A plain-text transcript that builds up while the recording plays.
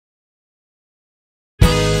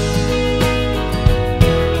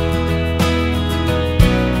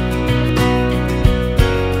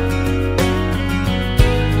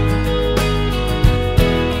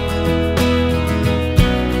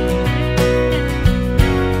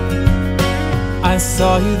I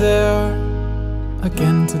saw you there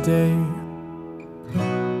again today.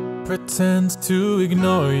 Pretend to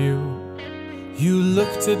ignore you. You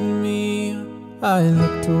looked at me, I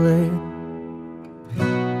looked away.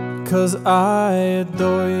 'Cause I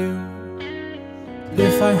adore you.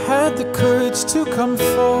 If I had the courage to come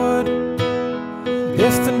forward,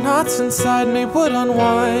 if the knots inside me would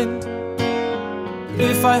unwind,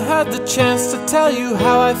 if I had the chance to tell you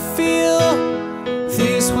how I feel,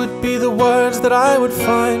 these would be the words that I would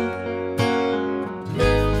find.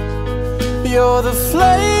 You're the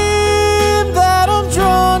flame that I'm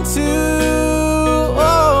drawn to,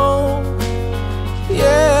 oh,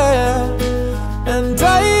 yeah. And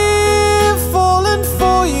I've fallen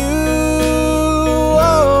for you,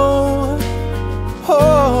 oh,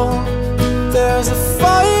 oh. There's a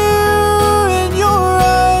fire in your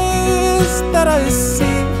eyes that I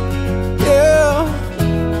see, yeah.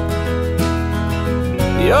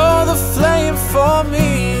 You're the flame for me.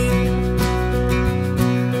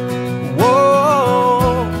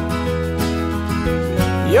 Whoa,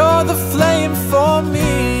 you're the flame for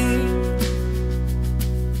me.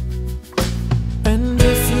 And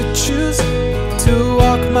if you choose to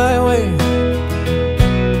walk my way,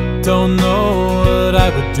 don't know what I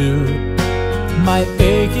would do. My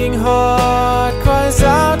aching heart cries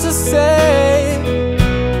out to say,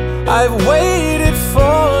 I've waited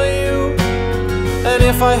for you. And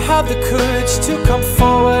if I had the courage to come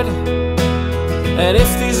forward, and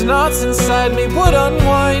if these knots inside me would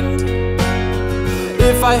unwind,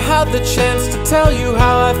 if I had the chance to tell you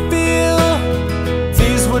how I feel,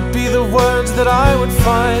 these would be the words that I would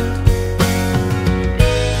find.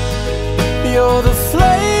 You're the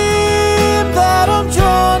flame that I'm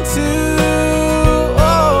drawn to,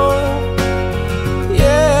 oh,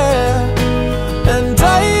 yeah. And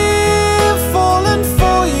I've fallen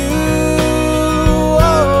for you,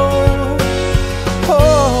 oh,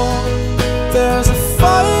 oh. There's a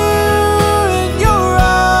fire in your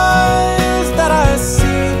eyes that I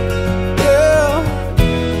see, yeah.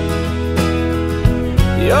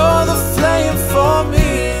 You're the flame for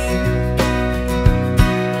me.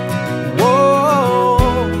 Whoa,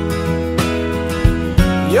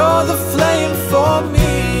 you're the flame for me.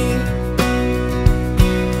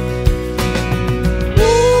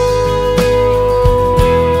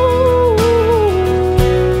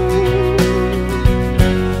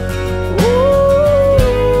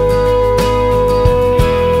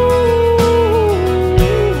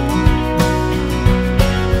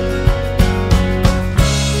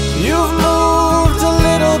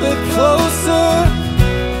 Closer,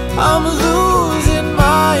 I'm losing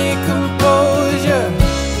my composure.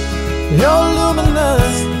 You're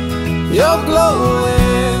luminous, you're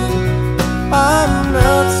glowing, I'm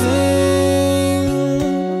melting.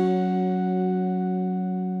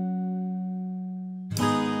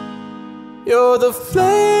 You're the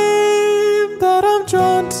flame that I'm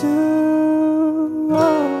drawn to,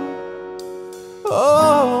 oh,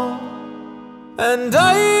 oh. And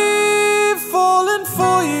I've fallen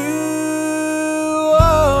for you,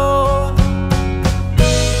 oh.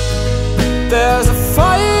 There's a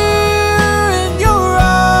fire in your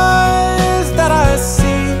eyes that I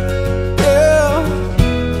see, yeah.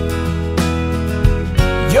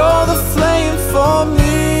 You're the flame for me.